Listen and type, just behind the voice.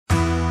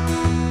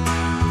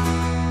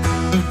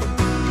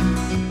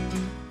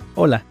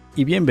Hola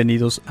y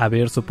bienvenidos a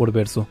Verso por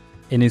Verso.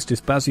 En este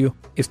espacio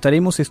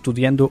estaremos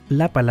estudiando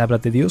la Palabra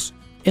de Dios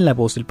en la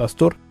voz del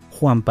pastor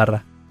Juan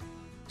Parra.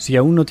 Si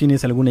aún no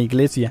tienes alguna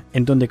iglesia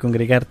en donde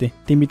congregarte,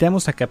 te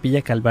invitamos a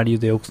Capilla Calvario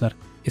de Oxnard.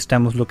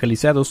 Estamos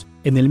localizados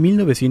en el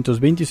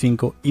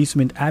 1925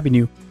 Eastman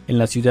Avenue, en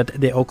la ciudad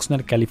de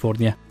Oxnard,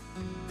 California.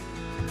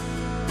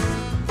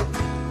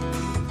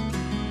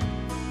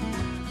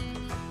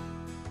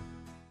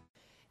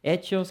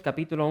 Hechos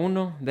capítulo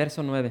 1,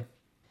 verso 9.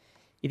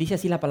 Y dice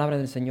así la palabra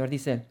del Señor,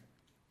 dice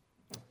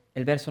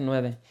el verso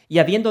 9. Y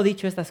habiendo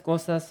dicho estas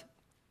cosas,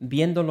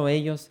 viéndolo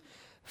ellos,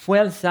 fue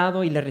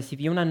alzado y le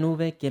recibió una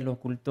nube que lo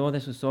ocultó de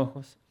sus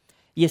ojos.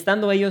 Y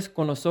estando ellos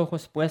con los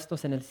ojos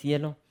puestos en el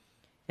cielo,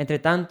 entre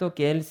tanto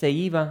que él se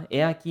iba,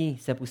 he aquí,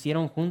 se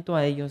pusieron junto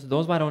a ellos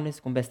dos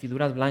varones con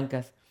vestiduras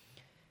blancas,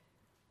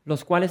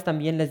 los cuales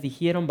también les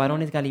dijeron,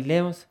 varones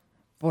galileos,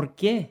 ¿por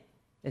qué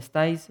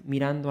estáis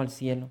mirando al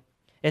cielo?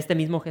 Este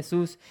mismo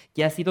Jesús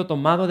que ha sido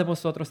tomado de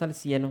vosotros al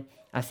cielo,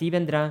 así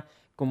vendrá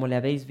como le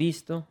habéis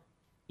visto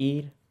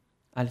ir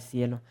al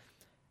cielo.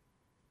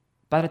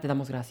 Padre, te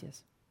damos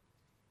gracias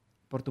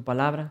por tu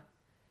palabra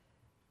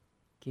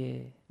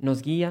que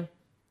nos guía,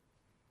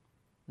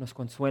 nos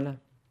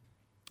consuela,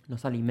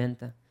 nos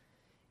alimenta.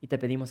 Y te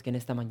pedimos que en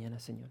esta mañana,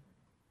 Señor,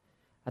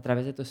 a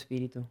través de tu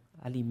Espíritu,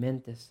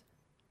 alimentes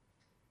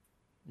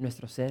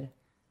nuestro ser,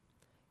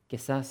 que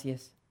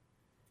sacies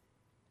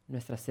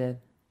nuestra sed.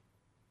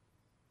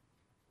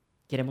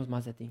 Queremos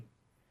más de ti.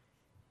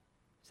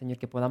 Señor,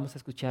 que podamos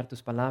escuchar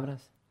tus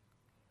palabras,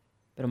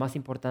 pero más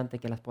importante,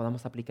 que las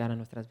podamos aplicar a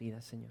nuestras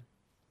vidas, Señor.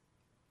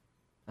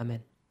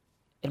 Amén.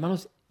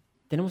 Hermanos,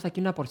 tenemos aquí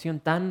una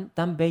porción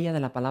tan bella de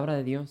la palabra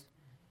de Dios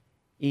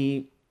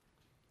y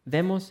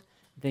vemos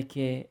de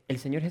que el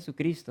Señor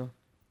Jesucristo,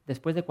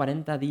 después de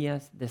 40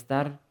 días de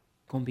estar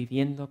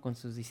conviviendo con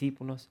sus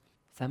discípulos,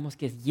 sabemos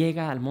que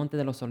llega al Monte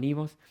de los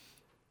Olivos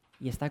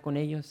y está con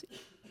ellos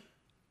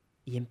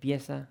y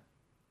empieza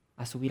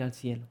a subir al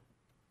cielo.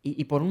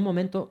 Y por un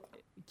momento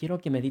quiero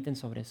que mediten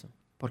sobre eso,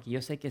 porque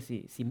yo sé que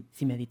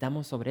si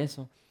meditamos sobre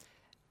eso,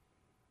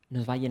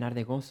 nos va a llenar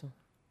de gozo,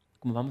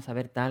 como vamos a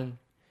ver tal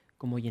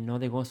como llenó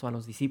de gozo a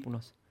los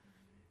discípulos.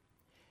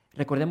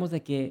 Recordemos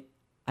de que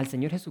al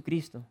Señor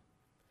Jesucristo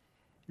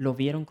lo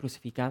vieron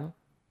crucificado,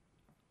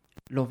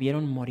 lo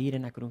vieron morir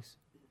en la cruz,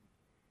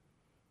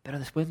 pero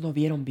después lo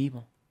vieron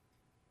vivo.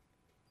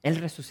 Él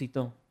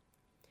resucitó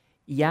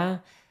y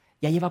ya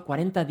lleva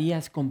 40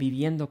 días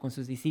conviviendo con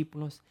sus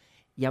discípulos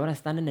y ahora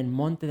están en el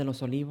Monte de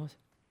los Olivos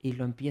y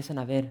lo empiezan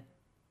a ver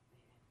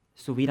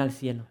subir al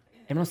cielo.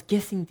 Hermanos, ¿qué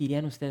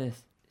sentirían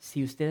ustedes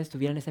si ustedes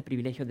tuvieran ese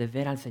privilegio de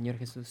ver al Señor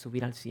Jesús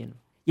subir al cielo?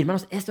 Y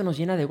hermanos, esto nos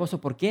llena de gozo.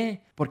 ¿Por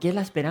qué? Porque es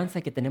la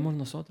esperanza que tenemos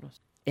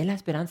nosotros. Es la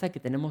esperanza que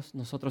tenemos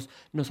nosotros.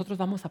 Nosotros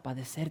vamos a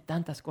padecer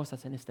tantas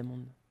cosas en este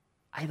mundo.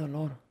 Hay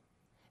dolor.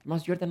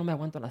 Hermanos, yo ahorita no me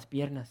aguanto las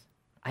piernas.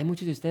 Hay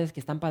muchos de ustedes que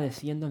están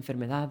padeciendo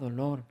enfermedad,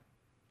 dolor,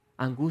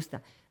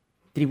 angustia,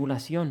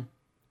 tribulación.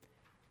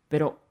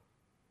 Pero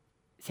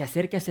se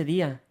acerca ese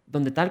día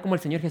donde, tal como el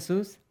Señor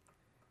Jesús,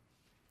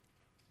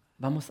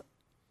 vamos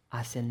a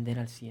ascender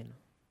al cielo.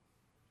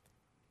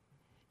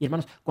 Y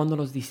hermanos, cuando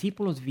los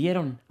discípulos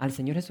vieron al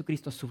Señor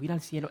Jesucristo subir al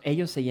cielo,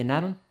 ellos se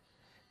llenaron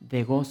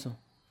de gozo.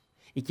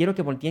 Y quiero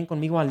que volteen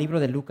conmigo al libro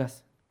de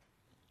Lucas.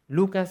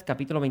 Lucas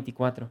capítulo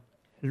 24.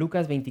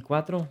 Lucas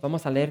 24,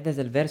 vamos a leer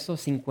desde el verso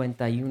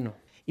 51.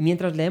 Y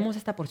mientras leemos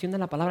esta porción de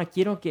la palabra,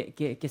 quiero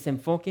que se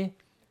enfoque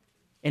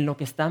en lo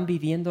que están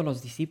viviendo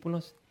los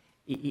discípulos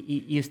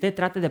y usted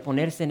trate de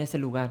ponerse en ese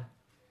lugar,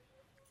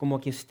 como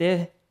que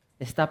usted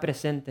está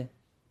presente.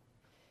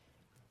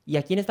 Y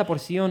aquí en esta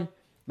porción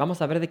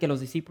vamos a ver de que los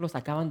discípulos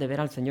acaban de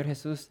ver al Señor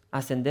Jesús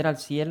ascender al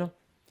cielo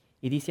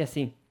y dice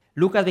así,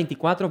 Lucas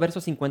 24,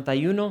 verso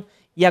 51,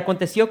 y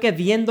aconteció que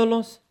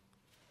viéndolos,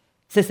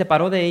 se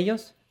separó de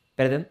ellos,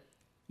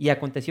 y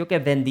aconteció que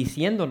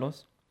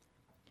bendiciéndolos,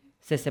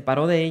 se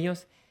separó de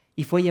ellos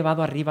y fue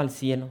llevado arriba al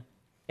cielo.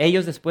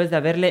 Ellos, después de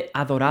haberle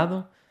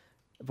adorado,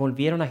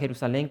 volvieron a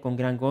Jerusalén con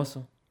gran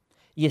gozo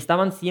y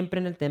estaban siempre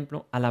en el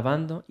templo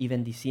alabando y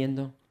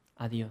bendiciendo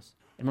a Dios.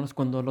 Hermanos,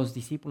 cuando los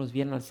discípulos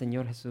vieron al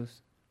Señor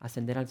Jesús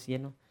ascender al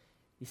cielo,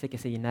 dice que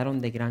se llenaron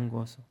de gran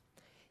gozo.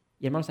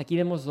 Y hermanos, aquí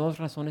vemos dos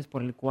razones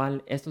por las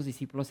cuales estos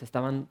discípulos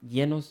estaban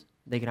llenos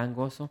de gran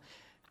gozo.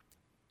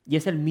 Y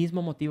es el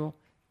mismo motivo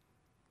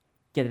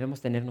que debemos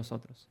tener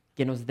nosotros,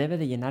 que nos debe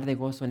de llenar de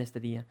gozo en este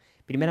día.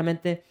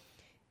 Primeramente,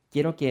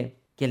 quiero que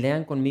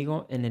lean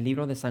conmigo en el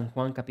libro de San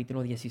Juan,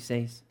 capítulo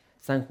 16.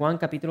 San Juan,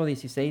 capítulo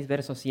 16,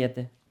 verso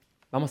 7.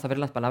 Vamos a ver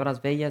las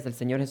palabras bellas del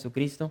Señor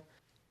Jesucristo.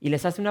 Y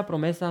les hace una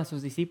promesa a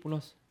sus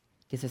discípulos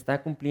que se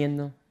está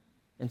cumpliendo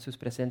en sus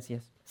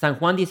presencias. San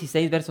Juan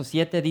 16, verso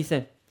 7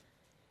 dice,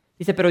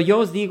 pero yo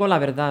os digo la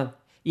verdad.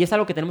 Y es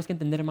algo que tenemos que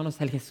entender,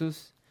 hermanos. El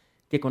Jesús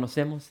que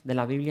conocemos de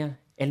la Biblia,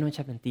 Él no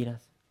echa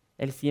mentiras.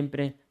 Él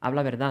siempre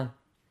habla verdad.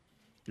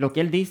 Lo que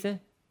Él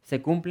dice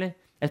se cumple.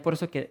 Es por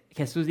eso que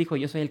Jesús dijo,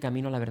 yo soy el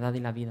camino, la verdad y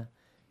la vida.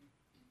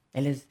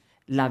 Él es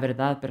la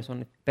verdad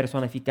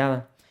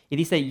personificada. Y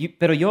dice,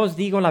 pero yo os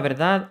digo la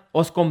verdad,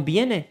 os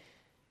conviene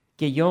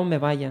que yo me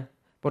vaya,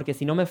 Porque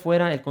si no me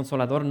fuera, el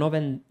Consolador no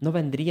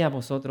vendría a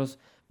vosotros,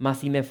 mas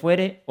si me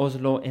fuere,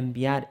 os lo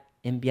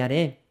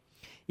enviaré.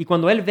 Y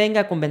cuando Él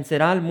venga,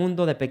 convencerá al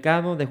mundo de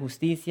pecado, de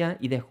justicia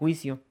y de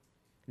juicio.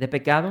 De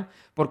pecado,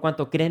 por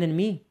cuanto creen en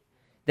mí.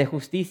 De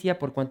justicia,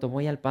 por cuanto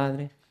voy al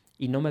Padre,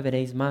 y no me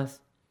veréis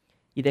más.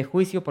 Y de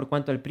juicio, por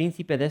cuanto el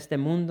príncipe de este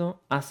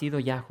mundo ha sido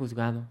ya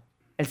juzgado.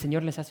 El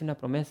Señor les hace una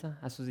promesa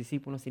a sus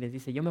discípulos y les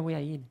dice, yo me voy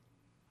a ir,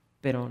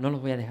 pero no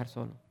los voy a dejar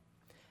solos.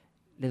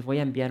 Les voy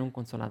a enviar un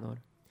Consolador.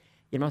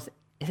 Y hermanos,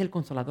 es el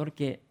Consolador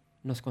que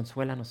nos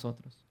consuela a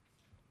nosotros.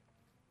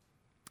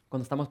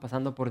 Cuando estamos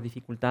pasando por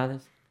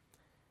dificultades,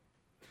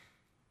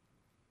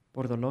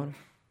 por dolor,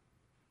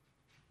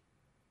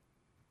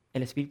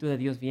 el Espíritu de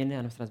Dios viene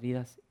a nuestras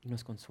vidas y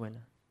nos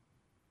consuela.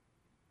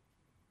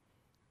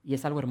 Y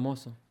es algo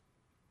hermoso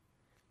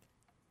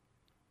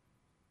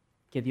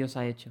que Dios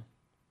ha hecho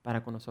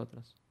para con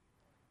nosotros.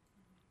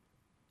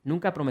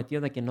 Nunca prometió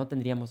de que no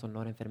tendríamos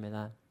dolor,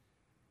 enfermedad.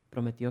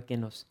 Prometió que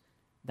nos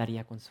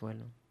daría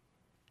consuelo.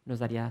 Nos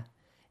daría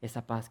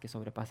esa paz que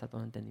sobrepasa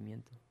todo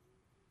entendimiento.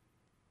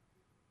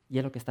 Y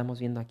es lo que estamos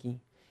viendo aquí.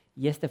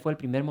 Y este fue el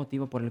primer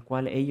motivo por el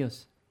cual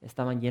ellos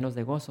estaban llenos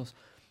de gozos.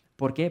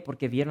 ¿Por qué?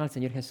 Porque vieron al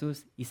Señor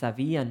Jesús y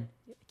sabían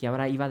que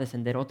ahora iba a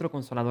descender otro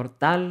Consolador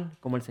tal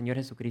como el Señor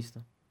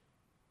Jesucristo.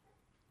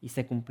 Y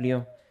se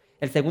cumplió.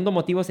 El segundo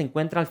motivo se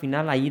encuentra al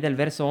final ahí del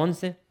verso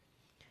 11,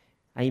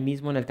 ahí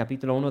mismo en el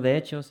capítulo 1 de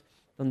Hechos,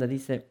 donde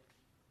dice,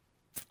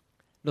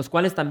 los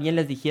cuales también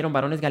les dijeron,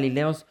 varones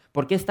galileos,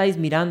 ¿por qué estáis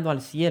mirando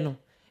al cielo?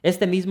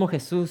 Este mismo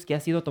Jesús que ha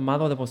sido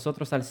tomado de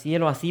vosotros al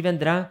cielo, así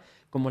vendrá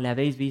como le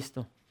habéis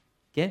visto.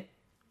 ¿Qué?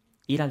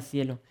 Ir al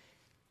cielo.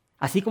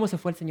 Así como se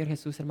fue el Señor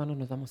Jesús, hermanos,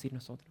 nos vamos a ir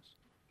nosotros.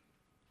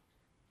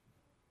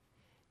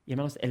 Y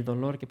hermanos, el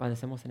dolor que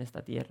padecemos en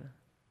esta tierra,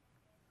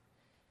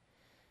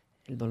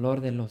 el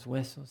dolor de los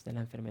huesos, de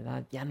la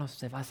enfermedad, ya no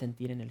se va a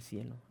sentir en el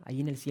cielo.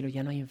 Ahí en el cielo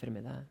ya no hay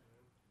enfermedad.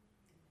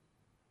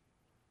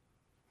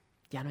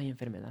 Ya no hay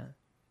enfermedad.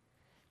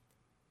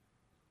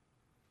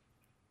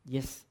 Y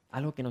es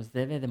algo que nos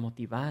debe de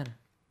motivar,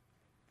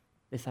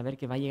 de saber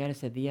que va a llegar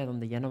ese día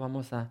donde ya no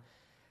vamos a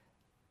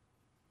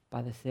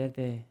padecer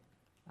de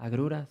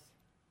agruras,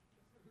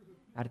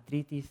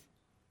 artritis,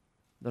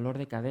 dolor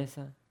de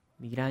cabeza,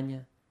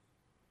 migraña.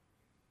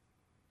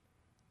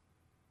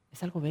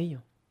 Es algo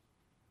bello.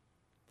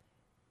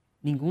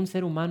 Ningún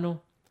ser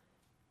humano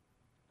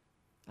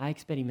ha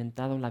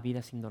experimentado la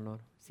vida sin dolor,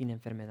 sin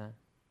enfermedad.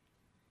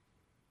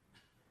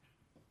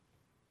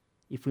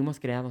 Y fuimos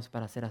creados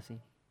para ser así.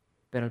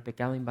 Pero el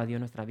pecado invadió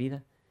nuestra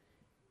vida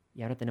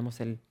y ahora tenemos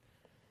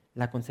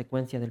la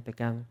consecuencia del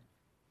pecado.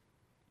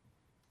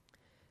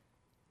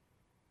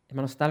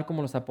 Hermanos, tal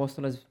como los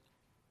apóstoles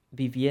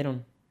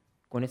vivieron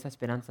con esa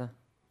esperanza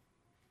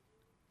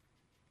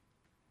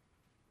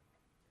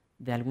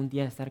de algún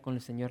día estar con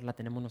el Señor, la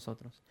tenemos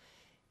nosotros.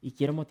 Y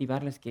quiero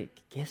motivarles que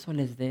eso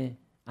les dé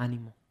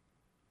ánimo.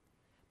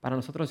 Para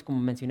nosotros, como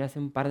mencioné hace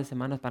un par de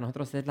semanas, para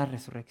nosotros es la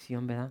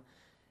resurrección, ¿verdad?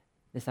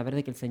 De saber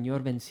de que el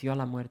Señor venció a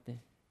la muerte.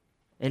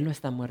 Él no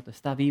está muerto,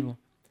 está vivo.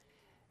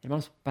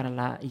 Hermanos, para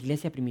la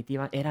iglesia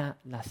primitiva era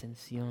la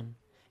ascensión.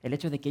 El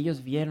hecho de que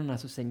ellos vieron a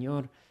su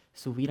Señor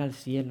subir al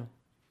cielo.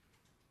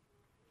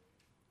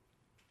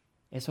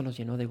 Eso los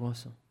llenó de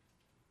gozo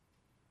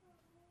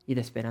y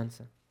de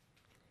esperanza.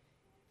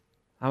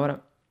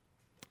 Ahora,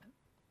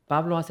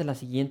 Pablo hace la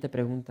siguiente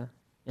pregunta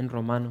en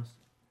Romanos.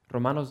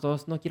 Romanos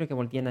 2, no quiero que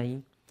volteen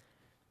ahí.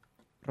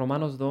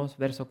 Romanos 2,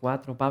 verso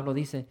 4, Pablo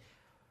dice,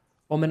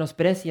 ¿o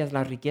menosprecias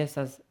las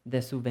riquezas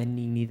de su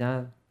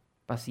benignidad,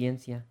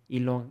 paciencia y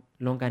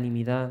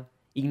longanimidad,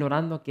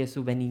 ignorando que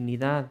su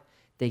benignidad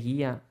te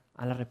guía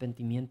al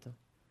arrepentimiento?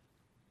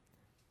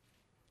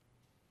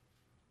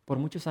 Por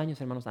muchos años,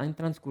 hermanos, han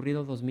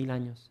transcurrido 2000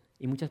 años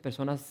y muchas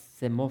personas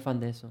se mofan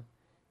de eso.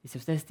 Dice,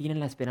 ustedes tienen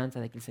la esperanza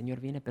de que el Señor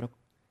viene, pero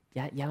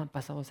ya han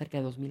pasado cerca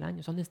de 2000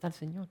 años. ¿Dónde está el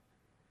Señor?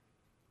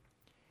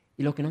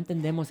 Y lo que no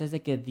entendemos es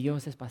de que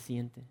Dios es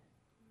paciente.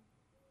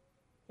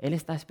 Él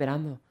está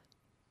esperando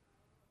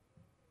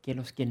que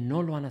los que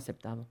no lo han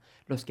aceptado,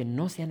 los que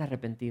no se han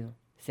arrepentido,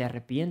 se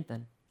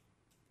arrepientan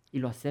y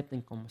lo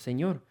acepten como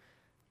Señor.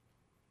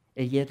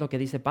 Y es lo que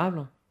dice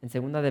Pablo en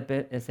 2 de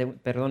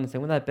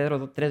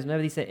Pedro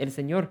 3:9 dice, el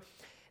Señor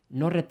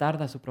no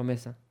retarda su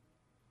promesa,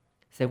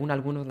 según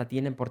algunos la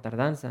tienen por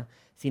tardanza,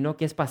 sino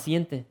que es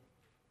paciente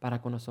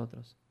para con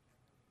nosotros,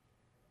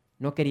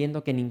 no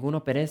queriendo que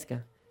ninguno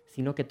perezca,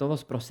 sino que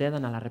todos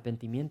procedan al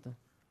arrepentimiento.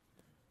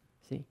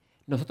 ¿Sí?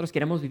 Nosotros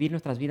queremos vivir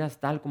nuestras vidas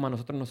tal como a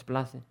nosotros nos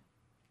place.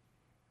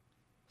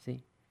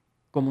 ¿Sí?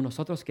 Como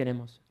nosotros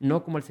queremos,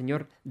 no como el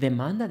Señor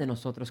demanda de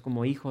nosotros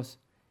como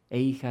hijos e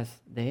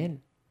hijas de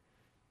Él.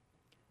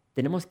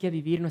 Tenemos que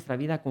vivir nuestra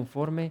vida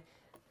conforme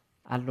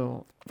a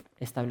lo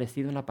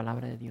establecido en la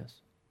palabra de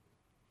Dios.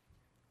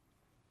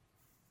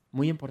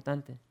 Muy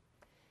importante.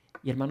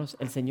 Y hermanos,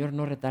 el Señor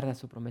no retarda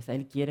su promesa.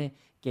 Él quiere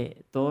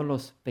que todos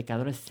los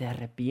pecadores se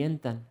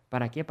arrepientan.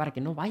 ¿Para qué? Para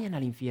que no vayan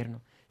al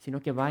infierno,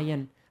 sino que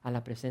vayan a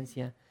la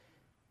presencia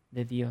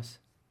de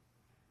Dios.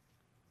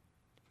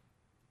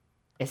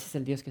 Ese es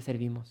el Dios que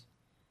servimos.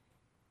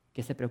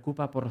 que se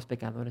preocupa por los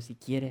pecadores y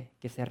quiere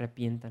que se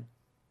arrepientan.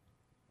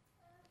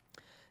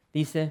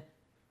 Dice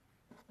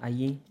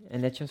allí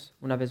en Hechos,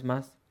 una vez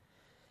más,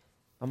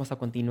 vamos a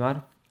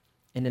continuar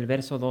en el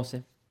verso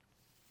 12.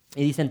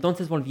 Y dice,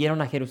 entonces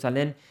volvieron a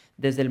Jerusalén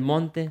desde el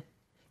monte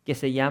que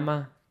se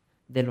llama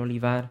del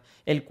Olivar,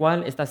 el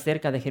cual está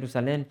cerca de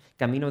Jerusalén,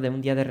 camino de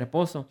un día de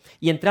reposo.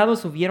 Y entrados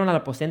subieron al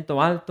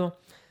aposento alto,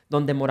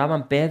 donde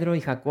moraban Pedro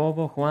y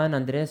Jacobo, Juan,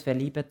 Andrés,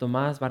 Felipe,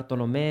 Tomás,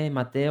 Bartolomé,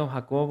 Mateo,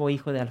 Jacobo,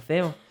 hijo de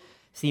Alfeo,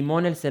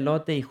 Simón el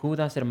celote y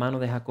Judas, hermano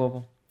de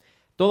Jacobo.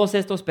 Todos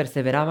estos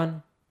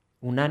perseveraban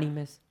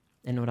unánimes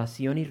en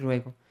oración y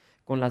ruego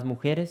con las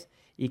mujeres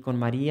y con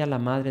María, la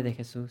madre de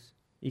Jesús,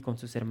 y con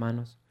sus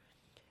hermanos.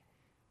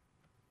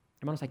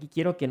 Hermanos, aquí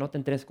quiero que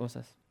noten tres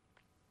cosas.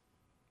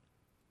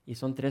 Y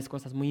son tres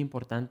cosas muy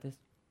importantes,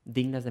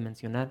 dignas de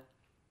mencionar,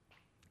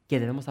 que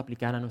debemos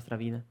aplicar a nuestra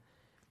vida.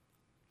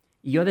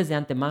 Y yo desde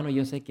antemano,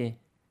 yo sé que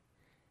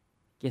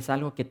es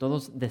algo que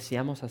todos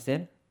deseamos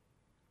hacer,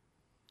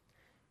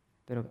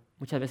 pero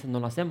muchas veces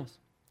no lo hacemos.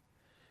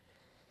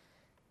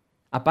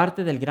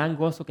 Aparte del gran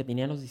gozo que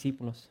tenían los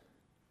discípulos,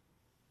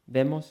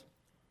 vemos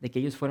de que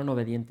ellos fueron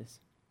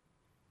obedientes.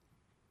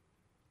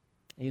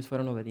 Ellos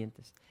fueron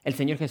obedientes. El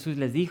Señor Jesús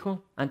les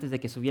dijo, antes de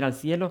que subiera al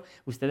cielo,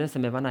 ustedes se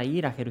me van a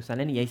ir a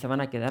Jerusalén y ahí se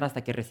van a quedar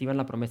hasta que reciban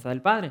la promesa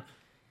del Padre.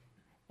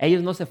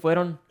 Ellos no se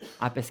fueron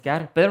a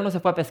pescar. Pedro no se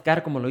fue a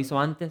pescar como lo hizo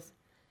antes.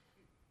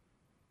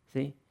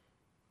 ¿Sí?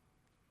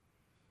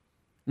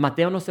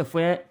 Mateo no se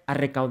fue a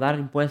recaudar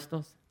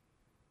impuestos.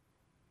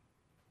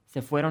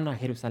 Se fueron a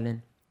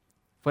Jerusalén.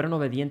 Fueron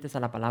obedientes a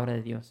la palabra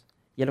de Dios.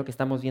 Y es lo que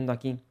estamos viendo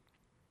aquí.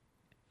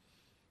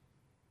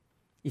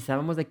 Y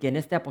sabemos de que en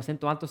este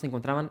aposento alto se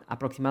encontraban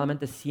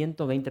aproximadamente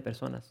 120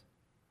 personas.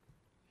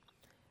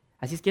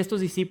 Así es que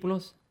estos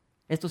discípulos,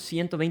 estos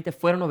 120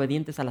 fueron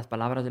obedientes a las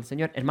palabras del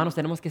Señor. Hermanos,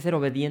 tenemos que ser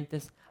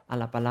obedientes a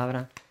la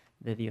palabra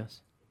de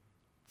Dios.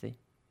 Sí.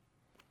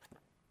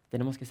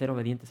 Tenemos que ser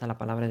obedientes a la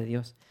palabra de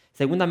Dios.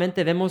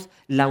 Segundamente vemos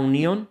la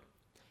unión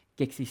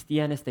que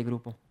existía en este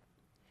grupo.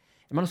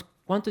 Hermanos,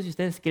 ¿cuántos de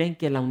ustedes creen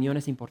que la unión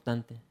es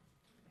importante?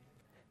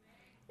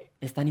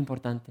 Es tan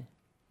importante.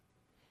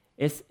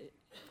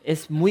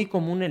 Es muy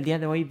común el día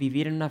de hoy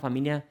vivir en una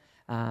familia,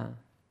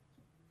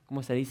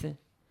 ¿cómo se dice?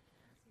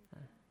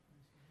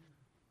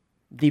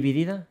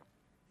 Dividida,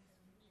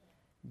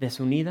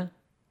 desunida,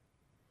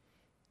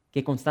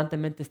 que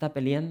constantemente está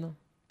peleando.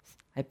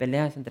 Hay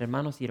peleas entre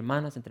hermanos y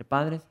hermanas, entre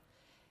padres.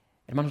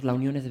 Hermanos, la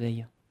unión es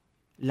bello.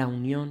 La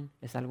unión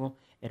es algo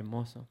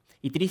hermoso.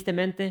 Y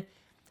tristemente,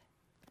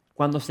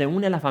 cuando se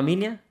une la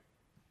familia,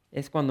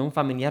 es cuando un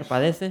familiar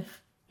padece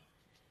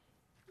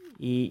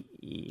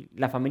y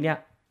la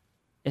familia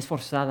es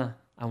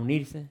forzada a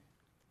unirse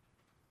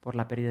por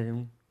la pérdida de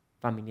un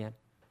familiar.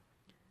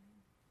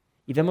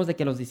 Y vemos de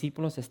que los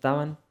discípulos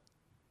estaban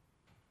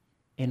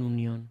en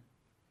unión.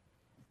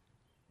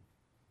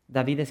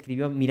 David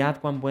escribió, mirad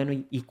cuán bueno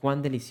y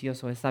cuán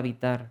delicioso es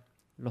habitar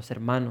los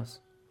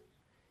hermanos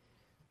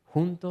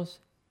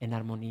juntos en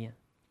armonía.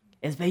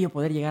 Es bello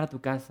poder llegar a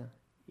tu casa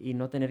y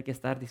no tener que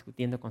estar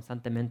discutiendo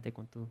constantemente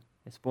con tu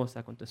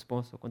esposa, con tu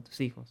esposo, con tus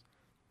hijos.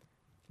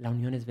 La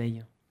unión es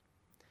bello.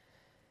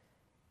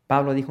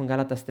 Pablo dijo en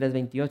Gálatas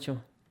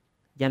 3:28,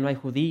 ya no hay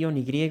judío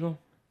ni griego,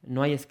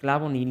 no hay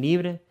esclavo ni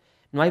libre,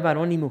 no hay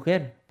varón ni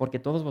mujer, porque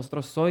todos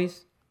vosotros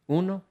sois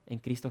uno en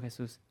Cristo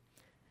Jesús.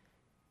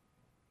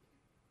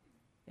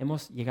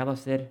 Hemos llegado a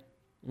ser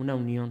una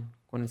unión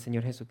con el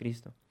Señor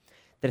Jesucristo.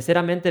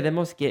 Terceramente,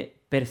 vemos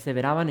que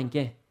perseveraban ¿en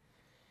qué?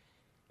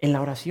 En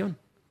la oración.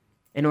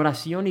 En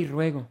oración y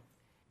ruego.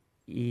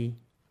 Y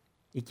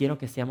quiero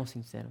que seamos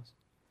sinceros.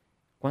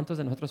 ¿Cuántos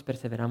de nosotros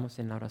perseveramos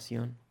en la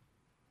oración?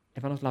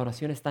 Hermanos, la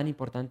oración es tan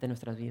importante en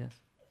nuestras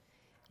vidas.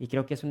 Y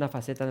creo que es una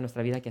faceta de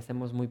nuestra vida que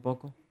hacemos muy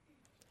poco.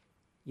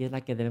 Y es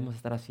la que debemos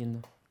estar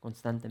haciendo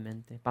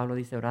constantemente. Pablo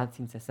dice, orad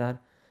sin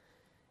cesar.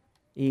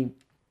 Y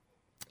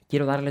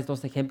quiero darles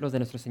dos ejemplos de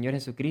nuestro Señor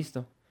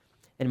Jesucristo.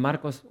 En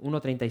Marcos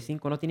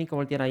 1:35, no tienen que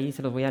voltear ahí,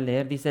 se los voy a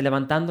leer. Dice,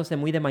 levantándose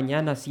muy de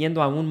mañana,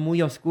 siendo aún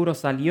muy oscuro,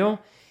 salió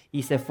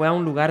y se fue a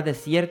un lugar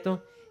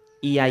desierto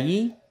y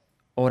allí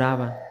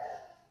oraba.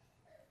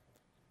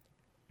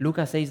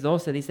 Lucas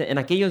 6:12 dice, en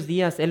aquellos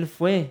días él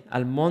fue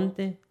al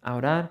monte a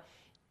orar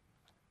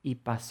y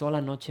pasó la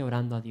noche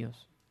orando a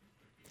Dios.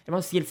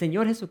 Hermanos, si el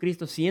Señor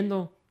Jesucristo,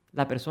 siendo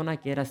la persona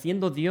que era,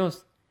 siendo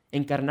Dios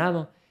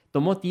encarnado,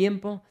 tomó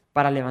tiempo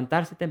para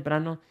levantarse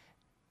temprano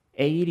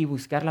e ir y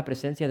buscar la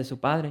presencia de su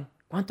Padre,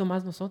 ¿cuánto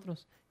más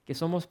nosotros que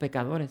somos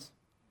pecadores?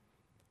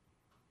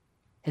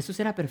 Jesús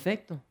era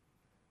perfecto,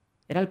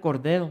 era el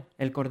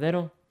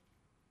Cordero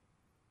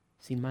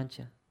sin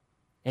mancha.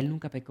 Él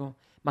nunca pecó,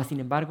 mas sin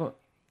embargo,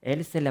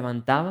 él se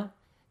levantaba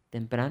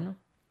temprano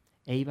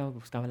e iba y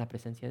buscaba la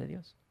presencia de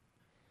Dios.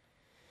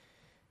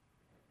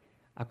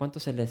 ¿A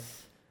cuántos se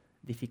les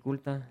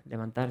dificulta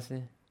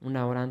levantarse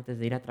 1 hora antes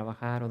de ir a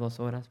trabajar o 2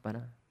 horas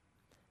para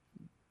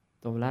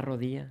doblar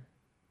rodilla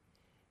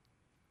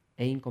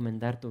e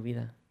encomendar tu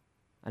vida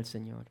al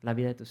Señor, la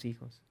vida de tus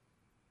hijos,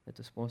 de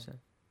tu esposa,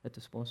 de tu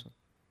esposo?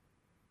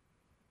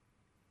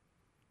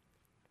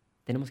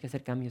 tenemos que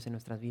hacer cambios en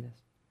nuestras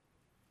vidas.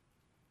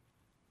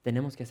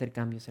 Tenemos que hacer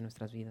cambios en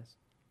nuestras vidas.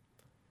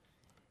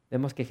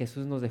 Vemos que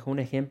Jesús nos dejó un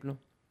ejemplo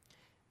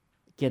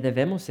que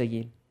debemos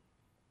seguir.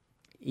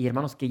 Y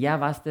hermanos, que ya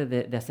baste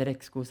de hacer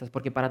excusas,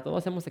 porque para todo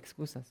hacemos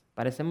excusas.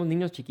 Parecemos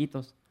niños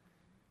chiquitos.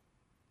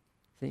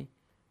 ¿Sí?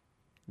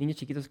 Niños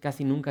chiquitos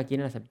casi nunca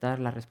quieren aceptar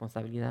la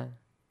responsabilidad.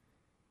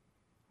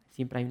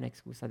 Siempre hay una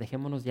excusa.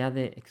 Dejémonos ya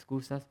de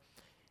excusas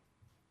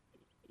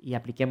y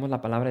apliquemos la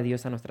palabra de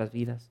Dios a nuestras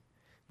vidas.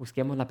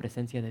 Busquemos la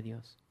presencia de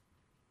Dios.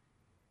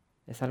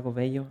 Es algo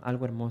bello,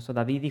 algo hermoso.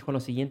 David dijo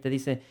lo siguiente,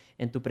 dice,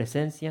 en tu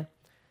presencia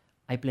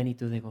hay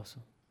plenitud de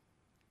gozo.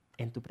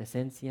 En tu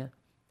presencia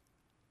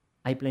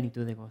hay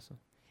plenitud de gozo.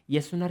 Y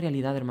es una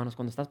realidad, hermanos,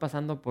 cuando estás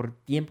pasando por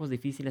tiempos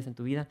difíciles en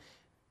tu vida,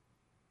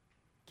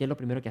 ¿qué es lo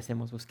primero que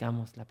hacemos?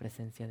 Buscamos la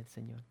presencia del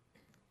Señor.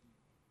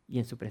 Y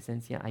en su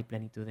presencia hay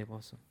plenitud de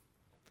gozo.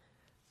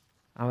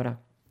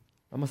 Ahora,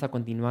 vamos a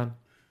continuar.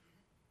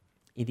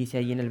 Y dice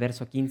ahí en el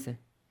verso 15,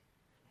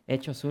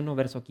 Hechos 1,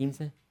 verso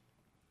 15.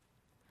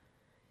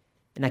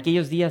 En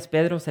aquellos días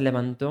Pedro se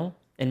levantó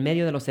en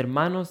medio de los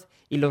hermanos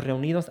y los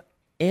reunidos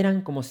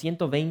eran como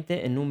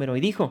 120 en número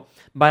y dijo,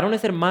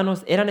 varones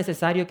hermanos, era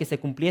necesario que se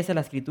cumpliese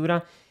la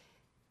escritura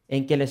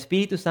en que el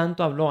Espíritu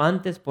Santo habló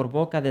antes por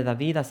boca de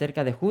David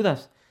acerca de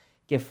Judas,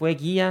 que fue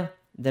guía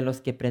de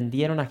los que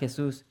prendieron a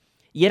Jesús.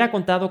 Y era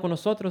contado con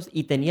nosotros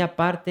y tenía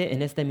parte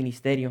en este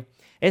ministerio.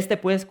 Este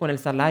pues con el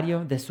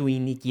salario de su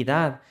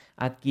iniquidad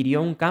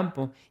adquirió un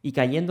campo y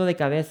cayendo de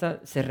cabeza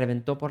se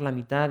reventó por la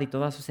mitad y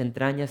todas sus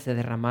entrañas se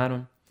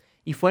derramaron.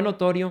 Y fue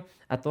notorio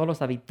a todos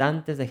los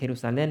habitantes de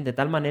Jerusalén, de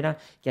tal manera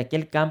que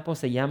aquel campo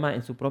se llama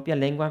en su propia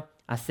lengua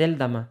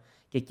Aceldama,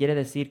 que quiere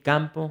decir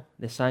campo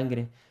de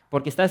sangre.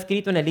 Porque está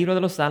escrito en el libro de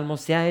los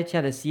Salmos, sea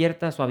hecha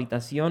desierta su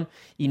habitación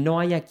y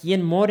no haya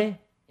quien more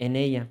en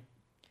ella.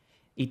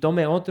 Y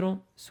tome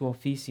otro su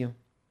oficio.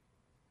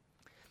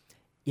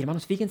 Y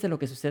hermanos, fíjense lo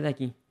que sucede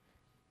aquí.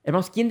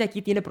 Hermanos, ¿quién de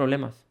aquí tiene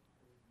problemas?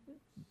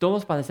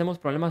 Todos padecemos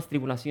problemas,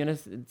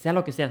 tribulaciones, sea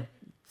lo que sea,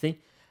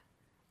 ¿sí?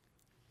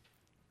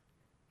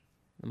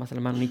 Nomás el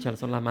hermano Nietzsche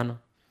alzó la mano.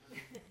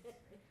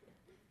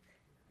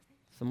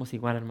 Somos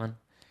igual, hermano.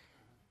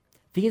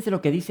 Fíjense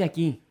lo que dice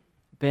aquí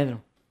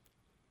Pedro.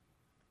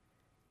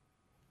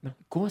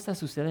 Cosas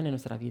suceden en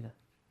nuestra vida,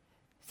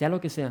 sea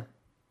lo que sea.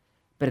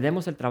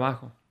 Perdemos el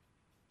trabajo.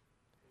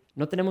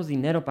 No tenemos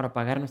dinero para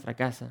pagar nuestra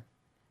casa,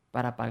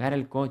 para pagar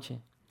el coche.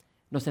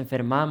 Nos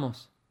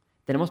enfermamos.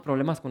 Tenemos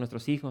problemas con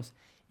nuestros hijos.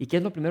 ¿Y qué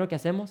es lo primero que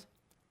hacemos?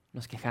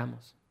 Nos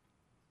quejamos.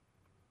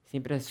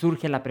 Siempre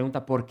surge la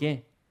pregunta, ¿por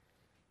qué?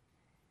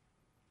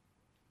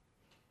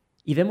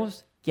 Y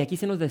vemos que aquí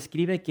se nos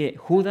describe que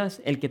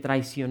Judas, el que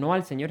traicionó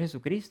al Señor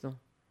Jesucristo.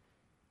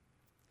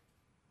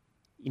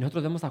 Y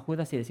nosotros vemos a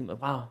Judas y decimos,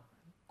 wow,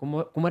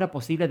 ¿cómo era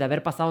posible de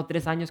haber pasado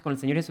 3 años con el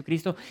Señor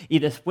Jesucristo y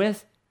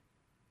después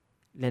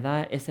le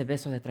da ese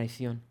beso de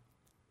traición?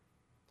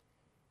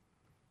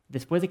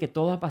 Después de que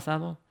todo ha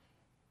pasado,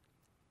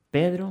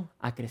 Pedro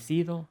ha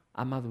crecido,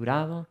 ha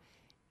madurado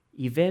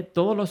y ve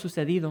todo lo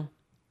sucedido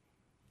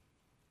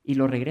y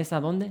lo regresa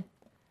 ¿a dónde?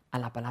 A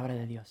la palabra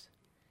de Dios.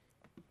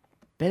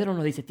 Pedro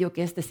no dice, tío,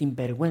 que este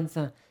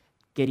sinvergüenza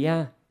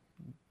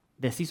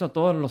deshizo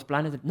todos los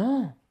planes.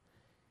 No.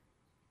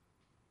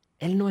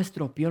 Él no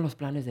estropeó los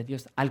planes de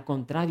Dios. Al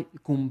contrario,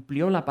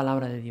 cumplió la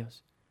palabra de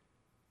Dios.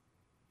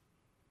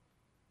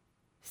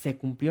 Se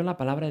cumplió la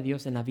palabra de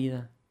Dios en la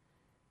vida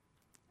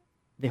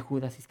de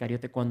Judas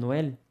Iscariote cuando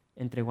él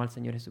entregó al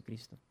Señor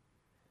Jesucristo.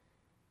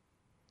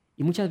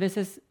 Y muchas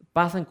veces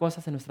pasan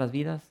cosas en nuestras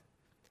vidas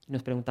y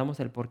nos preguntamos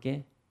el por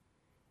qué.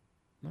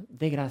 ¿No?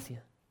 Dé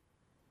gracia.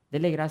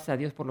 Dele gracias a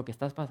Dios por lo que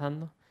estás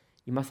pasando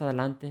y más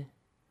adelante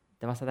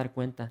te vas a dar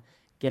cuenta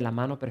que la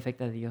mano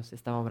perfecta de Dios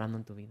estaba obrando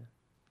en tu vida.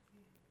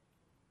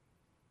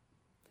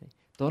 ¿Sí?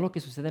 Todo lo que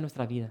sucede en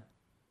nuestra vida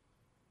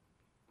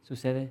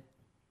sucede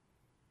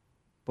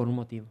por un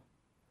motivo.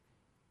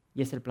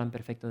 Y es el plan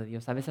perfecto de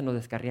Dios. A veces nos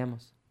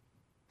descarriamos,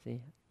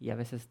 ¿sí? Y a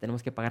veces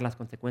tenemos que pagar las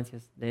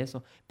consecuencias de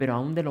eso. Pero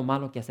aún de lo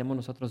malo que hacemos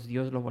nosotros,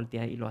 Dios lo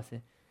voltea y lo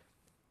hace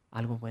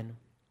algo bueno.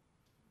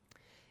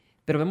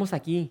 Pero vemos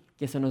aquí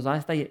que se nos da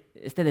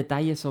este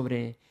detalle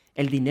sobre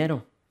el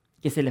dinero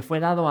que se le fue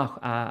dado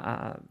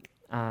a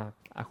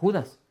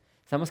Judas.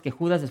 Sabemos que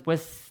Judas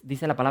después,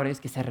 dice la palabra de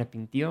Dios, que se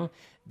arrepintió,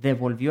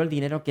 devolvió el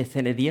dinero que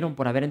se le dieron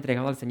por haber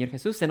entregado al Señor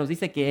Jesús. Se nos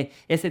dice que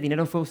ese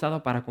dinero fue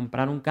usado para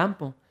comprar un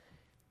campo.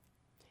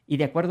 Y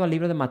de acuerdo al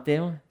libro de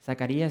Mateo,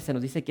 Zacarías, se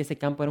nos dice que ese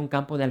campo era un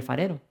campo de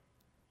alfarero.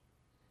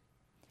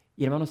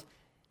 Y hermanos,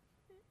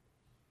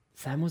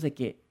 sabemos de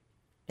que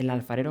el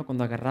alfarero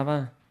cuando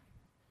agarraba,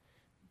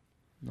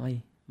 no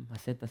hay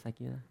macetas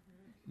aquí, ¿verdad?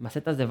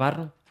 Macetas de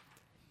barro.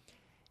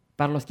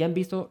 Para los que han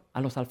visto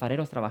a los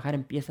alfareros trabajar,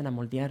 empiezan a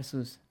moldear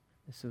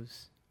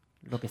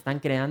lo que están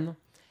creando.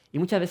 Y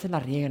muchas veces la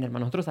riegan,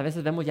 hermanos. Nosotros a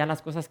veces vemos ya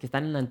las cosas que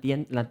están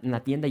en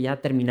la tienda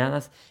ya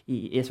terminadas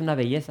y es una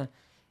belleza.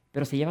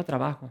 Pero se lleva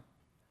trabajo.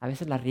 A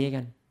veces la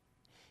riegan.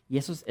 Y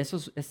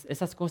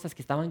esas cosas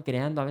que estaban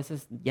creando a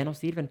veces ya no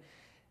sirven.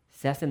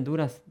 Se hacen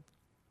duras.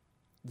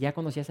 Ya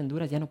cuando se hacen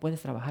duras ya no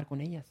puedes trabajar con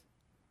ellas.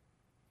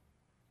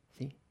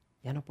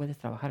 Ya no puedes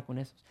trabajar con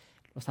esos.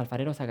 Los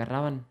alfareros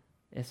agarraban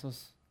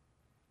esos,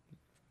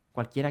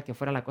 cualquiera que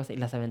fuera la cosa, y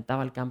las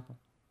aventaba al campo.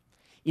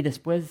 Y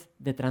después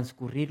de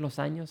transcurrir los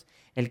años,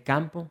 el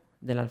campo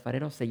del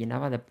alfarero se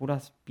llenaba de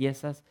puras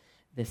piezas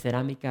de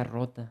cerámica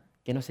rota,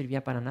 que no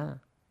servía para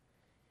nada.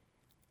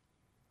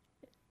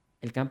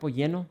 El campo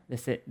lleno de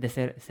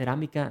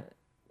cerámica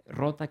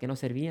rota que no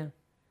servía,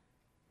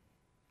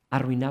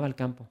 arruinaba el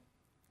campo.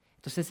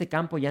 Entonces ese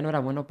campo ya no era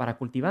bueno para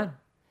cultivar.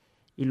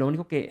 Y lo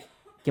único que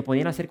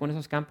podían hacer con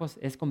esos campos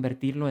es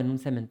convertirlo en un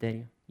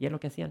cementerio. Y es lo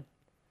que hacían.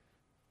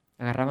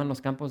 Agarraban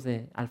los campos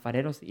de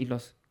alfareros y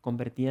los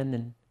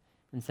convertían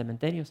en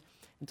cementerios.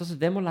 Entonces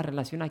vemos la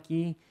relación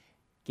aquí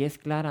que es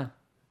clara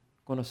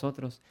con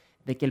nosotros,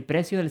 de que el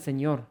precio del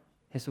Señor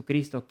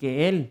Jesucristo,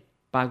 que Él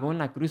pagó en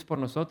la cruz por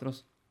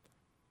nosotros,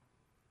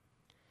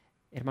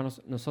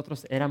 hermanos,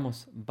 nosotros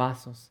éramos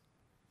vasos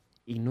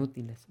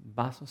inútiles,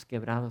 vasos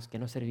quebrados que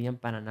no servían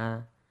para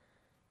nada.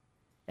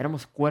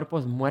 Éramos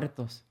cuerpos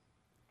muertos,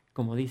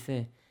 como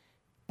dice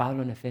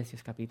Pablo en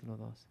Efesios capítulo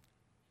 2.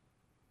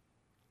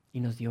 Y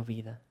nos dio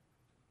vida,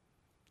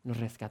 nos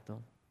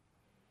rescató.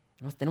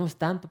 Tenemos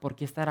tanto por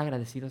qué estar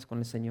agradecidos con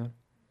el Señor.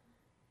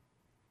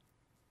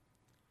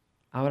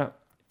 Ahora,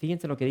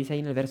 fíjense lo que dice ahí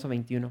en el verso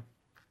 21.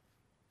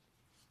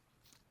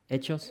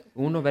 Hechos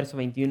 1, verso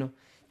 21.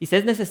 Dice,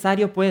 es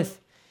necesario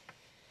pues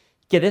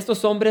que de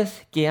estos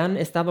hombres que han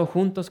estado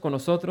juntos con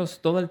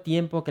nosotros todo el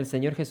tiempo que el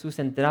Señor Jesús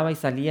entraba y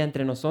salía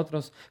entre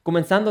nosotros,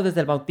 comenzando desde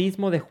el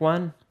bautismo de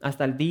Juan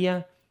hasta el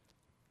día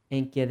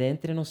en que de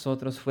entre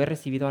nosotros fue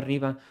recibido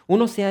arriba,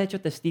 uno se ha hecho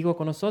testigo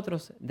con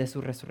nosotros de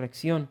su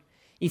resurrección.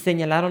 Y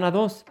señalaron a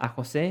dos, a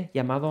José,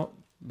 llamado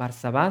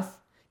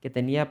Barsabás, que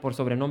tenía por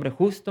sobrenombre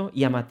Justo,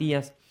 y a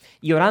Matías.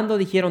 Y orando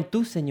dijeron,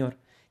 tú, Señor,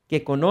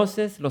 que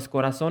conoces los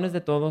corazones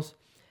de todos,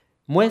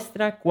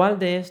 muestra cuál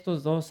de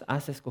estos dos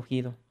has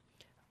escogido,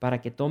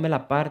 para que tome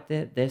la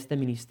parte de este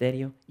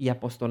ministerio y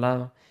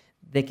apostolado,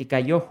 de que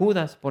cayó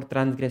Judas por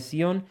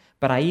transgresión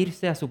para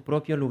irse a su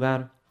propio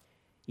lugar.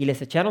 Y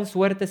les echaron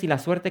suertes, y la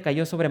suerte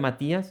cayó sobre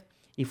Matías,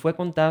 y fue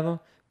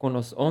contado con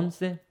los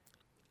 11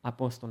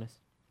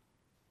 apóstoles.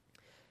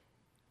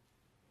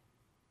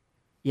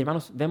 Y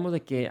hermanos, vemos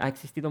de que ha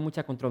existido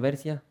mucha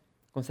controversia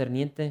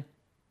concerniente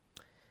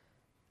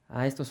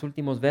a estos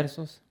últimos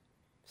versos.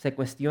 Se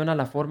cuestiona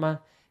la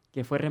forma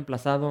que fue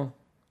reemplazado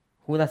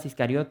Judas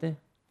Iscariote.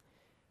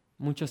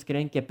 Muchos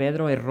creen que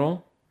Pedro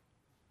erró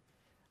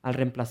al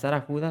reemplazar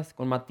a Judas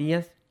con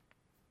Matías.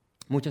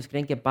 Muchos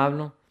creen que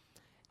Pablo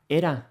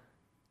era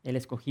el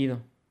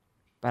escogido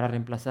para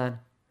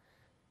reemplazar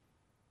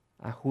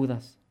a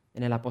Judas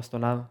en el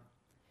apostolado.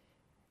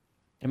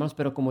 Hermanos,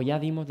 pero como ya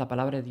vimos, la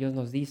palabra de Dios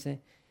nos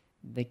dice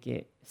de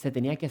que se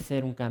tenía que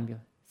hacer un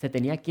cambio, se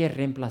tenía que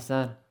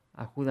reemplazar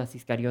a Judas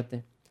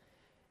Iscariote.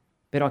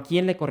 Pero ¿a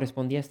quién le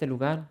correspondía este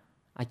lugar?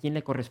 ¿A quién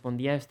le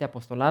correspondía este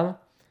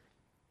apostolado?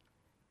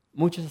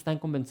 Muchos están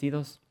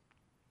convencidos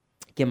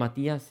que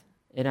Matías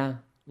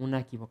era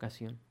una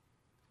equivocación.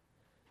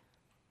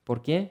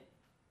 ¿Por qué?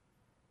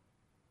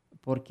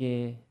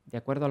 Porque, de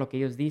acuerdo a lo que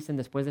ellos dicen,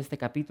 después de este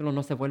capítulo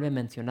no se vuelve a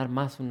mencionar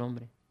más su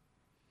nombre.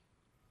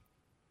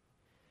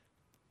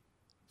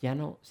 Ya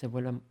no se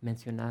vuelve a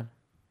mencionar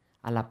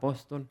al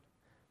apóstol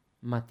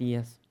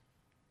Matías.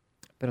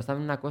 Pero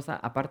 ¿saben una cosa?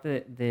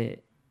 Aparte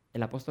de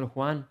el apóstol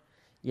Juan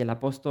y el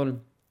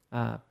apóstol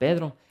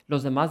Pedro,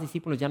 los demás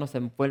discípulos ya no se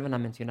vuelven a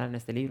mencionar en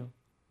este libro.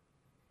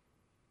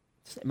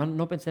 Entonces, hermano,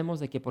 no pensemos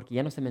de que porque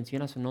ya no se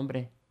menciona su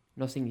nombre,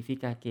 no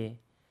significa que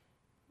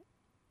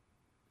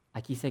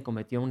aquí se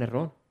cometió un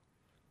error.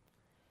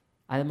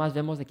 Además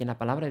vemos de que en la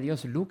palabra de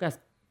Dios, Lucas,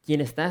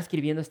 quien está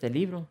escribiendo este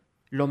libro,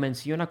 lo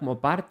menciona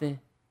como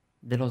parte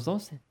de los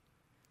 12.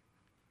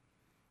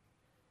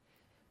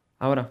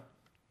 Ahora,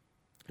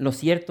 lo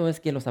cierto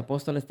es que los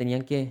apóstoles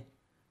tenían que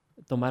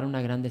tomar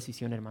una gran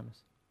decisión,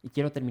 hermanos. Y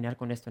quiero terminar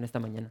con esto en esta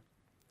mañana.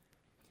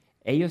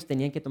 Ellos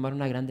tenían que tomar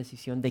una gran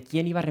decisión de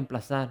quién iba a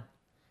reemplazar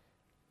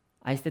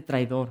a este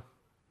traidor,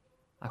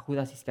 a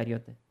Judas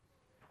Iscariote.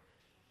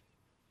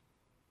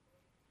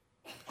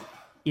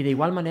 Y de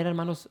igual manera,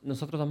 hermanos,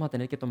 nosotros vamos a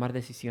tener que tomar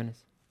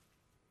decisiones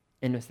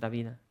en nuestra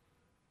vida.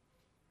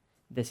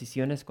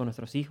 Decisiones con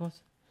nuestros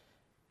hijos,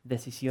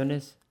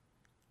 decisiones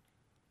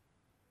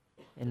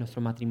en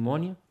nuestro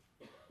matrimonio,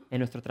 en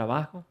nuestro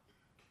trabajo.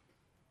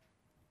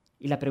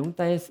 Y la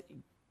pregunta es,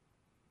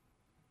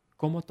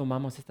 ¿cómo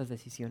tomamos estas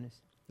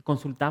decisiones?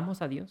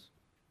 ¿Consultamos a Dios?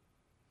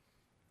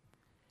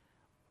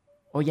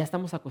 ¿O ya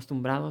estamos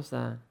acostumbrados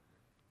a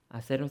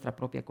hacer nuestra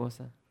propia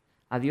cosa?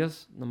 A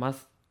Dios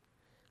nomás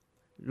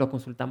lo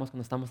consultamos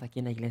cuando estamos aquí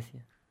en la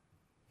iglesia.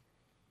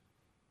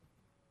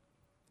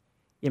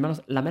 Y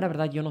hermanos, la mera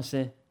verdad, yo no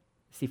sé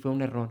si fue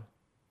un error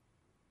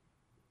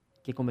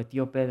que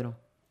cometió Pedro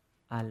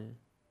al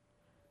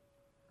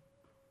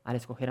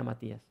escoger a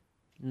Matías.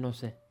 No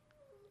sé.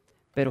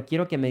 Pero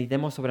quiero que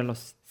meditemos sobre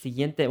los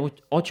siguientes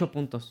 8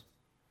 puntos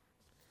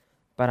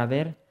para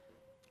ver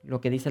lo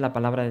que dice la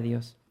palabra de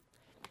Dios.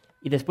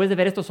 Y después de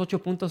ver estos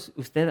 8 puntos,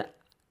 usted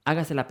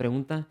hágase la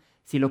pregunta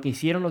si lo que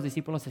hicieron los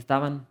discípulos si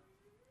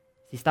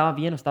estaba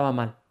bien o estaba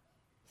mal.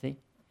 ¿Sí?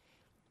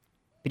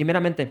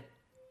 Primeramente,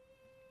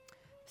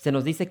 se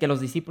nos dice que los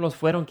discípulos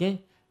fueron,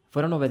 ¿qué?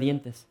 Fueron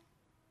obedientes.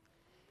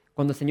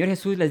 Cuando el Señor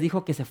Jesús les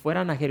dijo que se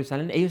fueran a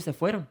Jerusalén, ellos se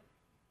fueron.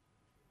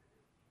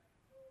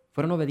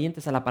 Fueron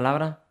obedientes a la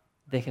palabra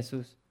de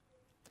Jesús.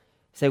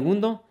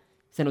 Segundo,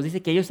 se nos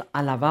dice que ellos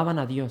alababan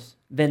a Dios,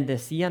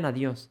 bendecían a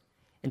Dios.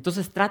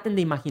 Entonces traten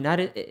de imaginar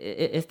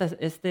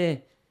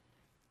este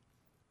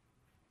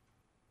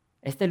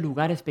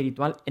lugar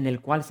espiritual en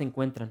el cual se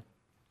encuentran.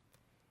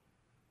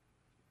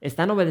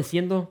 Están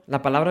obedeciendo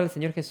la palabra del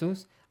Señor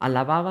Jesús,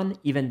 alababan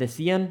y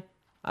bendecían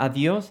a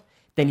Dios,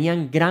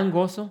 tenían gran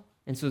gozo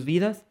en sus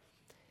vidas.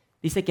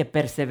 Dice que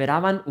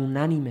perseveraban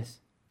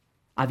unánimes.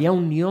 Había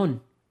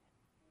unión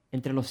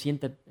entre los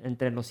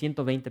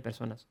 120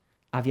 personas.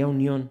 Había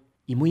unión.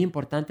 Y muy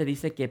importante,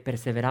 dice que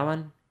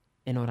perseveraban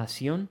en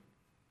oración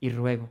y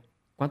ruego.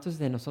 ¿Cuántos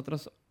de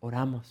nosotros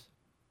oramos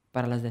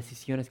para las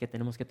decisiones que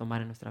tenemos que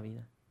tomar en nuestra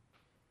vida?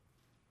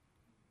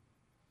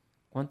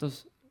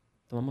 ¿Cuántos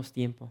tomamos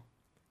tiempo,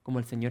 como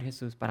el Señor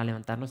Jesús, para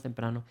levantarnos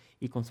temprano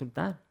y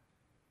consultar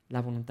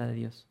la voluntad de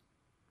Dios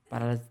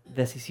para las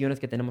decisiones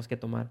que tenemos que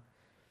tomar?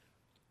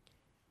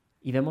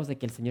 Y vemos de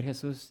que el Señor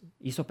Jesús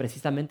hizo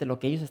precisamente lo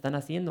que ellos están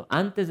haciendo.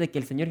 Antes de que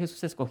el Señor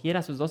Jesús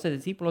escogiera a sus 12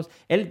 discípulos,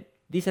 Él,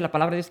 dice la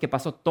palabra de Dios, que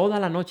pasó toda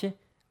la noche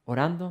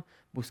orando,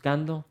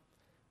 buscando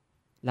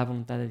la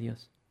voluntad de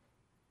Dios.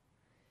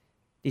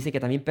 Dice que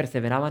también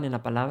perseveraban en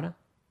la palabra,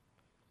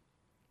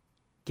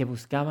 que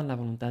buscaban la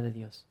voluntad de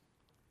Dios.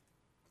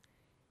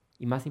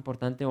 Y más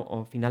importante,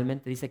 o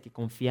finalmente dice que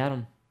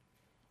confiaron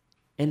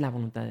en la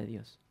voluntad de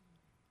Dios.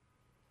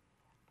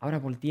 Ahora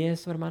voltee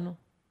eso, hermano,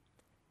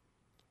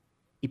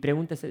 y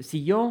pregúntese,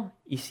 si yo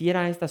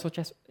hiciera estas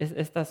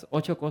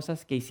 8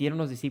 cosas que hicieron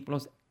los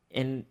discípulos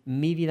en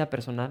mi vida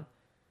personal,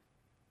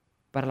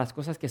 para las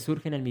cosas que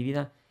surgen en mi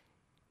vida,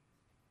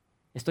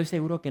 estoy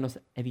seguro que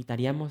nos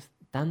evitaríamos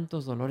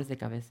tantos dolores de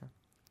cabeza.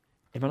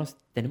 Hermanos,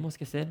 tenemos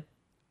que ser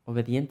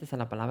obedientes a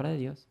la palabra de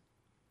Dios.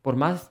 Por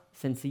más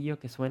sencillo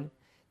que suene,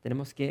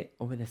 tenemos que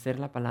obedecer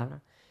la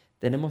palabra.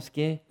 Tenemos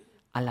que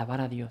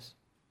alabar a Dios.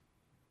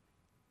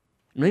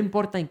 No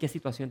importa en qué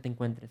situación te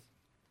encuentres.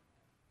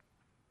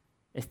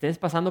 Estés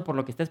pasando por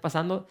lo que estés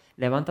pasando,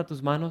 levanta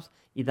tus manos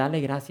y dale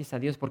gracias a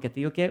Dios, porque te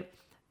digo que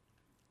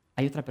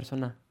hay otra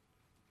persona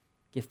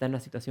que está en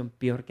una situación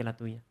peor que la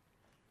tuya.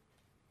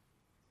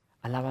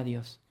 Alaba a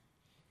Dios.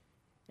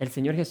 El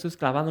Señor Jesús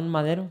clavado en un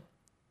madero,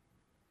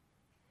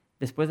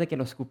 después de que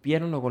lo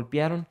escupieron, lo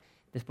golpearon,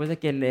 después de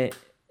que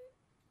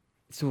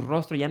su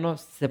rostro ya no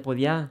se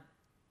podía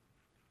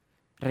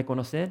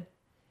reconocer,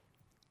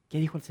 ¿qué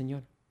dijo el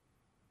Señor?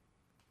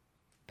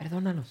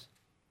 Perdónalos,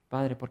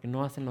 Padre, porque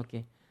no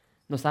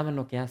saben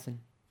lo que hacen.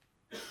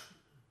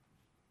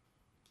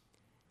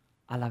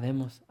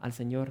 Alabemos al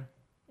Señor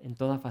en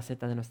toda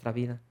faceta de nuestra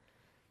vida.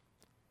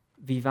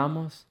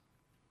 Vivamos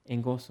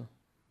en gozo.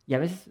 Y a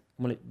veces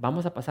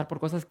vamos a pasar por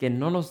cosas que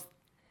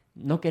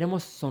no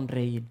queremos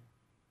sonreír.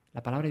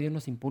 La palabra de Dios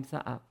nos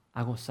impulsa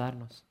a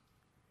gozarnos.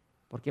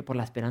 ¿Por qué? Por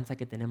la esperanza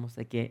que tenemos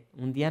de que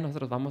un día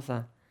nosotros vamos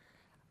a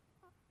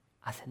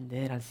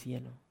ascender al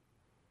cielo,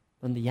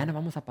 donde ya no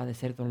vamos a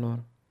padecer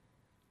dolor.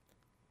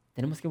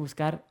 Tenemos que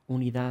buscar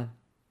unidad.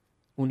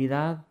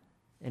 Unidad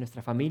en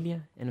nuestra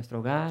familia, en nuestro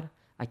hogar,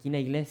 aquí en la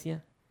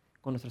iglesia,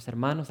 con nuestros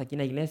hermanos aquí en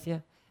la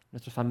iglesia,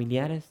 nuestros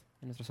familiares,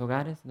 en nuestros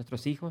hogares,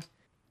 nuestros hijos.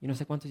 Yo no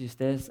sé cuántos de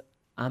ustedes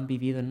han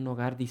vivido en un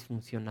hogar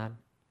disfuncional.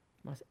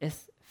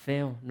 Es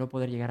feo no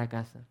poder llegar a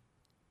casa.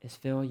 Es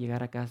feo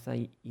llegar a casa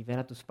y ver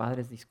a tus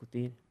padres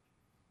discutir.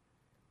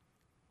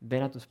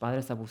 Ver a tus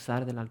padres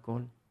abusar del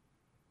alcohol,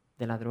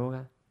 de la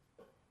droga.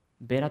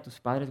 Ver a tus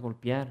padres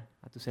golpear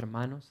a tus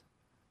hermanos,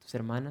 tus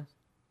hermanas.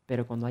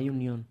 Pero cuando hay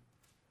unión,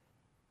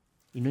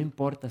 y no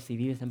importa si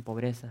vives en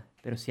pobreza,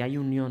 pero si hay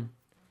unión,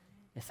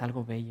 es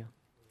algo bello,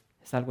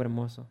 es algo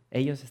hermoso.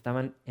 Ellos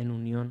estaban en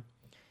unión,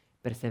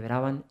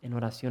 perseveraban en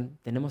oración.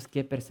 Tenemos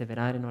que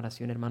perseverar en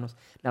oración, hermanos.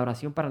 La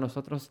oración para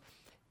nosotros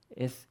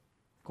es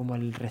como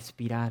el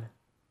respirar.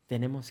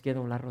 Tenemos que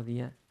doblar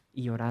rodilla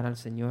y orar al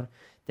Señor.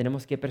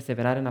 Tenemos que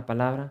perseverar en la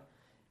palabra.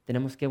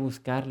 Tenemos que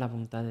buscar la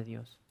voluntad de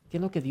Dios. ¿Qué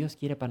es lo que Dios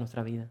quiere para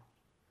nuestra vida?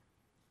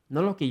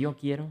 No lo que yo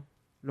quiero,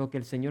 lo que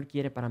el Señor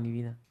quiere para mi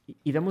vida.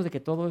 Y vemos de que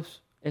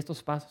todos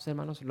estos pasos,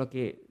 hermanos, lo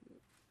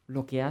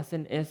que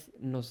hacen es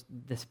nos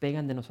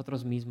despegan de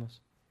nosotros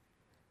mismos.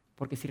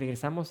 Porque si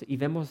regresamos y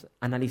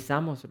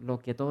analizamos lo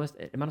que todo es,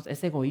 hermanos,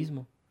 es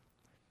egoísmo.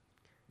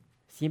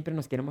 Siempre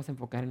nos queremos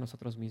enfocar en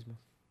nosotros mismos.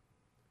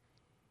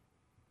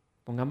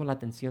 Pongamos la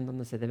atención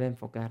donde se debe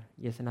enfocar,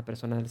 y es en la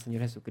persona del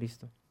Señor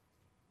Jesucristo.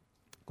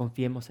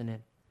 Confiemos en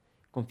Él.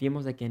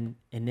 Confiemos de que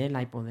en Él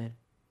hay poder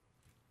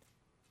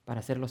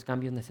para hacer los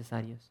cambios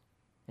necesarios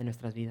en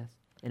nuestras vidas,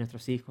 en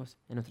nuestros hijos,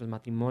 en nuestros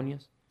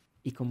matrimonios.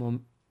 Y como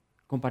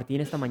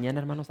compartir esta mañana,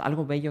 hermanos,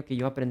 algo bello que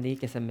yo aprendí,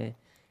 que se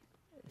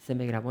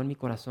me grabó en mi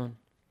corazón,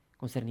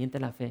 concerniente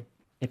a la fe.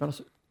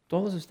 Hermanos,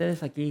 todos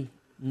ustedes aquí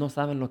no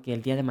saben lo que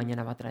el día de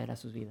mañana va a traer a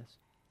sus vidas.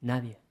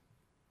 Nadie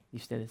de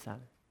ustedes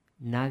sabe.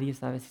 Nadie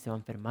sabe si se va a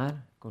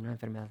enfermar con una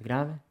enfermedad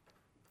grave.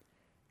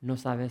 No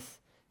sabes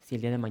si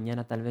el día de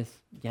mañana tal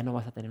vez ya no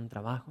vas a tener un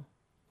trabajo.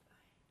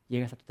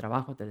 llegas a tu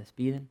trabajo, te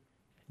despiden,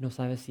 no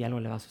sabes si algo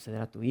le va a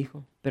suceder a tu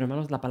hijo. Pero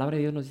hermanos, la palabra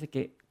de Dios nos dice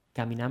que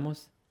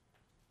caminamos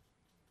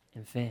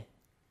en fe.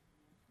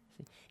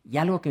 ¿Sí? Y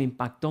algo que me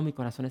impactó mi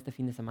corazón este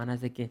fin de semana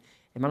es de que,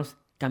 hermanos,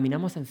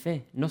 caminamos en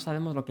fe. No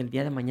sabemos lo que el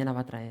día de mañana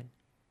va a traer.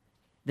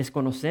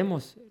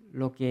 Desconocemos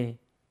lo que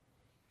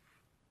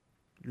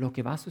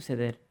va a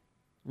suceder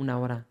una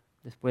hora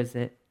después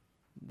de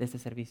este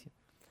servicio.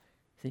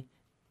 ¿Sí?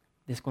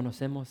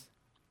 Desconocemos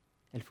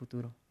el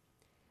futuro.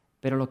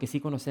 Pero lo que sí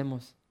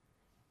conocemos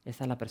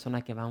es a la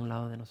persona que va a un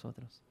lado de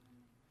nosotros.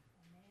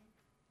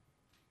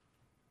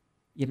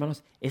 Y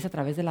hermanos, es a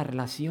través de la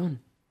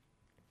relación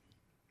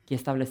que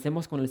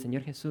establecemos con el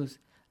Señor Jesús,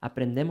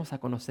 aprendemos a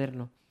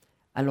conocerlo,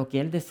 a lo que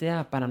Él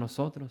desea para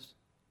nosotros.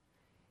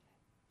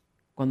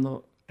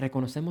 Cuando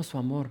reconocemos su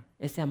amor,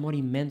 ese amor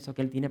inmenso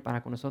que Él tiene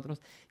para con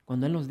nosotros,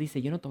 cuando Él nos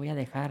dice, yo no te voy a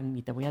dejar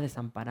ni te voy a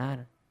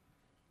desamparar,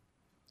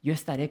 yo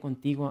estaré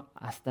contigo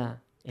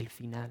hasta el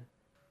final.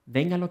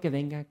 Venga lo que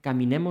venga,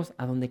 caminemos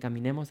a donde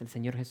caminemos, el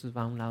Señor Jesús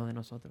va a un lado de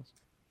nosotros.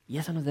 Y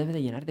eso nos debe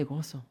de llenar de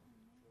gozo,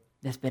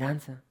 de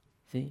esperanza,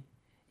 ¿sí?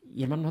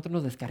 Y hermanos, nosotros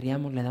nos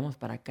descarriamos, le damos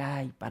para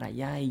acá y para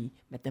allá y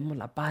metemos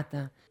la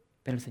pata,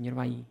 pero el Señor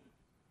va ahí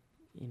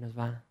y nos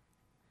va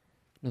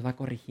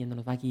corrigiendo,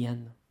 nos va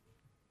guiando.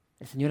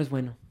 El Señor es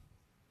bueno,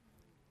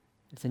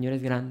 el Señor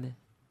es grande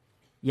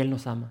y Él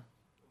nos ama.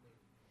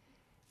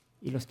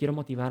 Y los quiero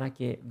motivar a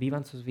que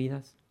vivan sus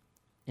vidas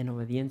en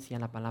obediencia a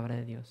la palabra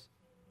de Dios,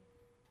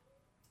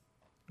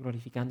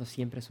 glorificando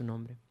siempre su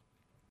nombre.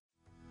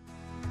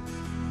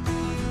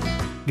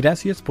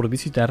 Gracias por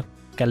visitar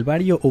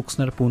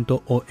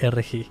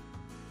calvariooxnard.org.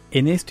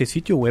 En este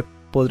sitio web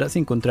podrás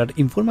encontrar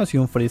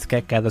información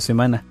fresca cada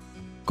semana,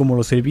 como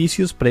los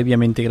servicios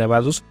previamente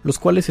grabados, los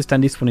cuales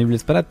están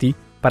disponibles para ti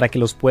para que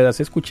los puedas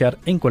escuchar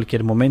en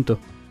cualquier momento.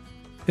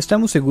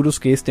 Estamos seguros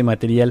que este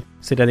material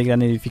será de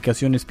gran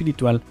edificación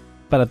espiritual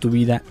para tu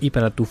vida y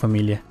para tu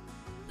familia.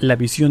 La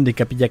visión de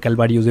Capilla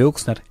Calvario de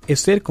Oxnard es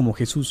ser como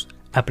Jesús,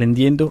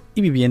 aprendiendo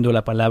y viviendo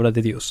la palabra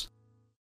de Dios.